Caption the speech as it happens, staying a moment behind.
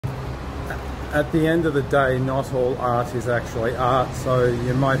At the end of the day, not all art is actually art, so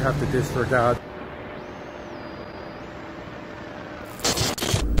you might have to disregard.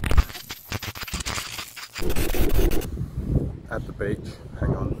 At the beach,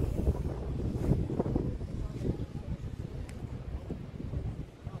 hang on.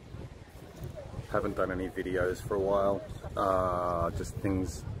 Haven't done any videos for a while, just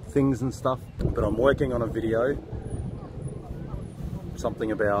things and stuff. But I'm working on a video,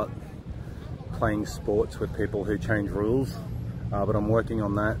 something about playing sports with people who change rules. But I'm working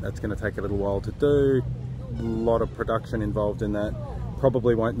on that. That's going to take a little while to do. A lot of production involved in that.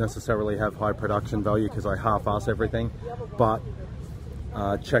 Probably won't necessarily have high production value because I half-ass everything, but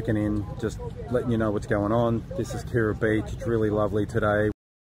checking in, just letting you know what's going on. This is Kirra Beach. It's really lovely today.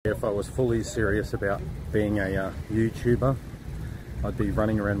 If I was fully serious about being a YouTuber, I'd be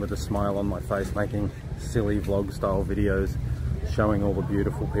running around with a smile on my face, making silly vlog style videos, showing all the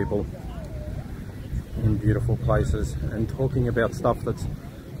beautiful people in beautiful places and talking about stuff that's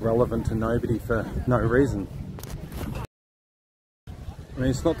relevant to nobody for no reason. I mean,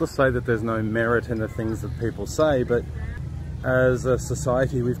 it's not to say that there's no merit in the things that people say, but as a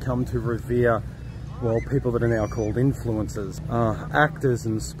society we've come to revere, well, people that are now called influencers, actors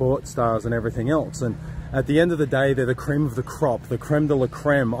and sports stars and everything else. And at the end of the day, they're the cream of the crop, the creme de la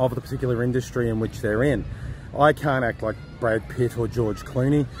creme of the particular industry in which they're in. I can't act like Brad Pitt or George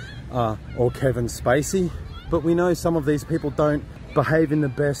Clooney or Kevin Spacey, but we know some of these people don't behave in the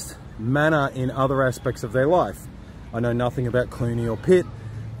best manner in other aspects of their life. I know nothing about Clooney or Pitt,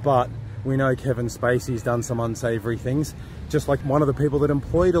 but we know Kevin Spacey's done some unsavory things, just like one of the people that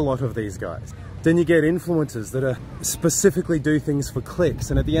employed a lot of these guys. Then you get influencers that specifically do things for clicks,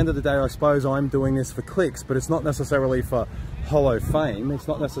 and at the end of the day, I suppose I'm doing this for clicks, but it's not necessarily for hollow fame. It's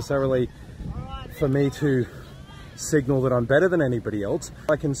not necessarily for me to signal that I'm better than anybody else.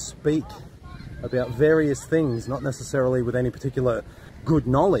 I can speak about various things, not necessarily with any particular good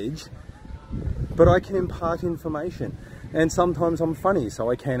knowledge, but I can impart information. And sometimes I'm funny,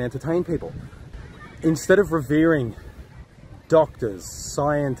 so I can entertain people. Instead of revering doctors,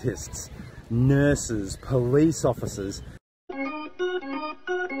 scientists, nurses, police officers,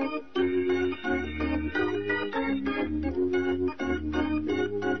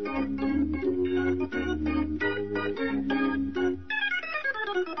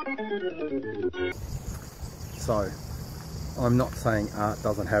 so I'm not saying art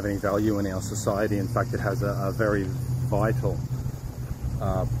doesn't have any value in our society. In fact, it has a very vital,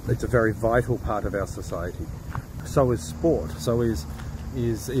 it's a very vital part of our society. So is sport, so is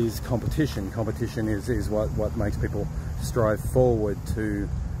competition. Competition is what makes people strive forward to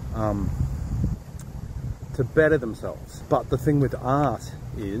better themselves. But the thing with art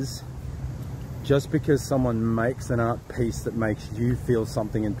is, just because someone makes an art piece that makes you feel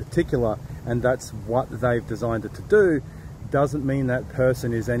something in particular, and that's what they've designed it to do, doesn't mean that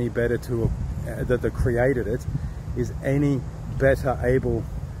person is any better that created it, is any better able,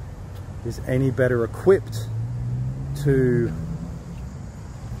 is any better equipped to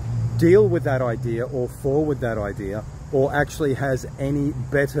deal with that idea or forward that idea, or actually has any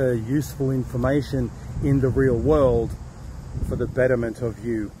better useful information in the real world for the betterment of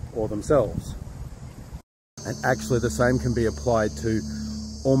you or themselves. And actually the same can be applied to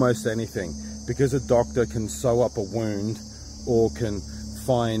almost anything, because a doctor can sew up a wound or can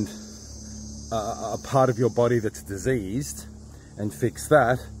find a part of your body that's diseased and fix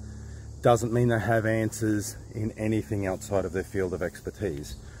that, doesn't mean they have answers in anything outside of their field of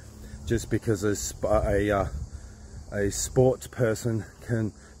expertise. Just because a sports person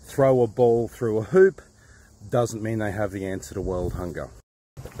can throw a ball through a hoop doesn't mean they have the answer to world hunger.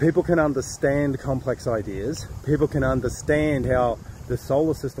 People can understand complex ideas, people can understand how the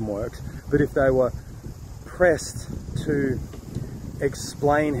solar system works, but if they were pressed to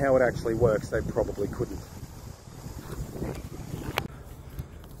explain how it actually works, they probably couldn't.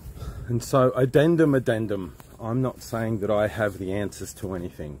 And so, addendum, I'm not saying that I have the answers to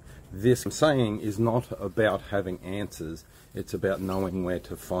anything. This I'm saying is not about having answers, it's about knowing where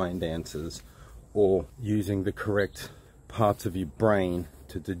to find answers, or using the correct parts of your brain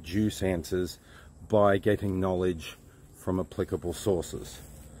to deduce answers by getting knowledge from applicable sources.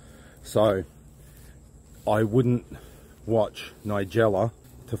 So I wouldn't watch Nigella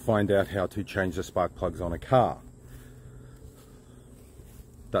to find out how to change the spark plugs on a car.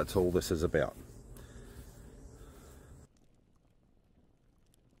 That's all this is about.